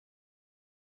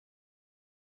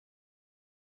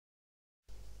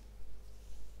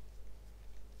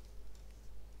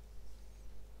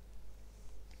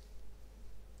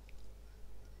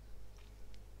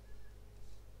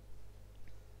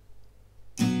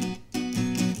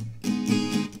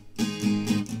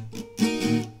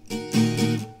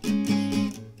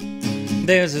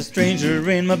There's a stranger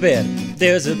in my bed,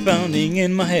 there's a pounding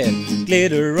in my head,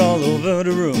 glitter all over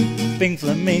the room, pink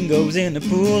flamingos in the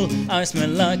pool. I smell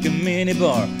like a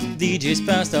minibar, DJ's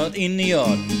passed out in the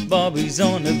yard, Barbie's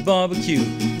on the barbecue.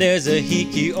 There's a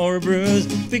hickie or a bruise,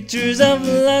 pictures of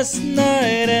last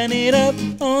night, and it up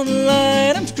on the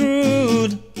light. I'm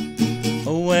screwed.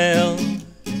 Oh well,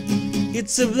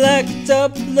 it's a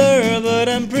blacktop blur, but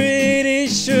I'm pretty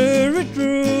sure it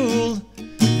ruled.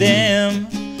 Damn,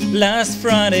 last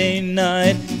Friday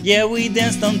night, yeah, we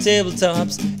danced on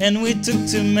tabletops and we took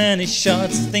too many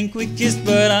shots. Think we kissed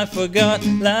but I forgot.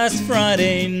 Last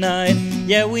Friday night,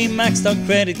 yeah, we maxed our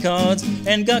credit cards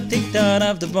and got kicked out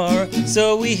of the bar,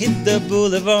 so we hit the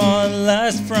boulevard.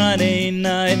 Last Friday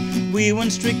night, we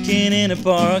went streaking in a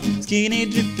park, skinny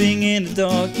dripping in the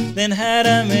dark, then had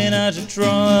a menage a trois.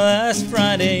 Last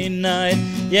Friday night,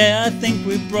 yeah, I think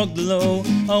we broke the law.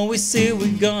 Oh, we say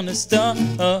we're gonna stop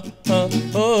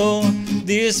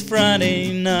this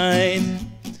Friday night.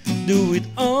 Do it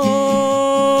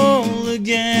all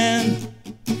again.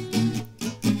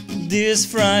 This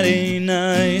Friday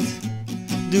night,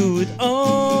 do it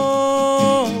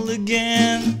all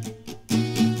again.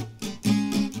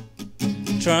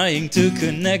 Trying to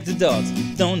connect the dots,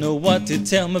 don't know what to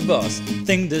tell my boss.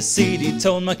 Think the CD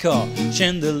told my car,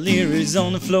 chandelier is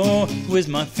on the floor with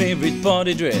my favorite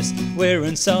party dress,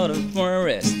 wearing sort of for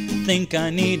arrest. Think I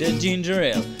need a ginger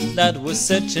ale, that was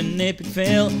such an epic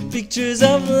fail. Pictures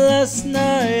of last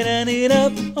night and it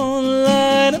up on the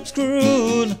light. I'm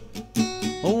screwed.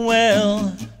 Oh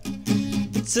well,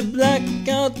 it's a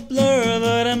blackout blur,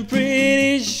 but I'm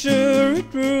pretty sure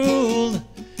it ruled.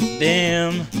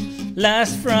 Damn,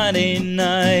 last Friday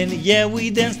night, yeah, we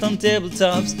danced on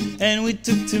tabletops and we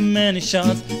took too many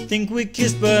shots. Think we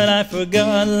kissed but I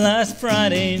forgot. Last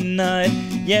Friday night,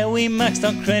 yeah, we maxed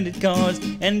our credit cards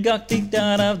and got kicked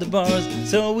out of the bars,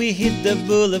 so we hit the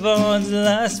boulevards.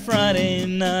 Last Friday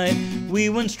night, we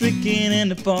went streaking in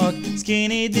the park,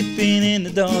 skinny dipping in the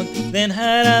dark, then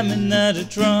had a menage a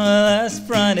trois. Last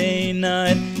Friday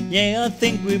night, yeah, I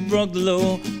think we broke the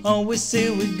law. Oh, we say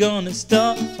we're gonna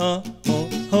stop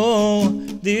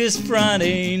this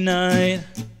Friday night.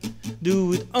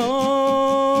 Do it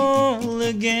all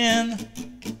again.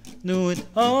 Do it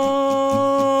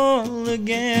all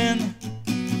again.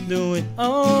 Do it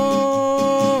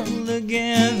all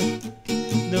again.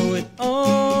 Do it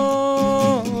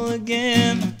all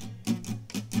again.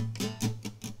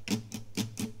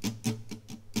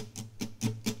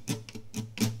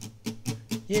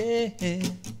 Yeah, yeah.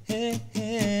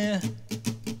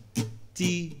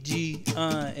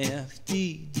 T.G.I.F,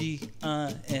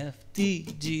 T.G.I.F,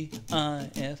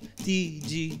 T.G.I.F,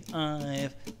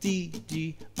 T.G.I.F,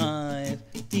 T.G.I.F,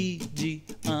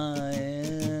 T.G.I.F.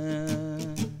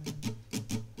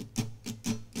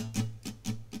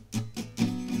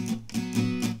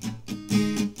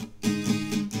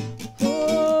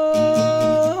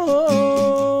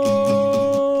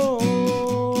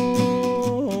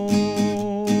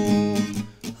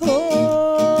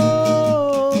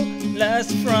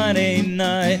 Last Friday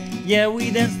night, yeah,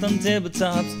 we danced on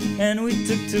tabletops and we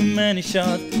took too many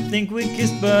shots. Think we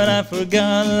kissed but I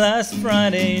forgot. Last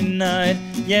Friday night,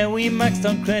 yeah, we maxed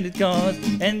our credit cards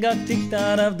and got kicked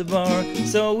out of the bar,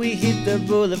 so we hit the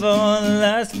boulevard.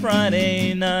 Last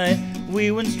Friday night,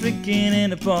 we went streaking in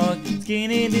the park,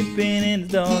 skinny dipping in the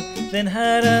dark, then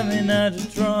had a menage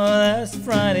a trois. Last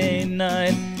Friday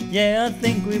night, yeah, I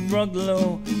think we broke the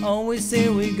law. Always say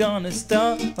we're gonna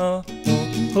stop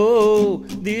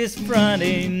this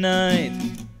Friday night.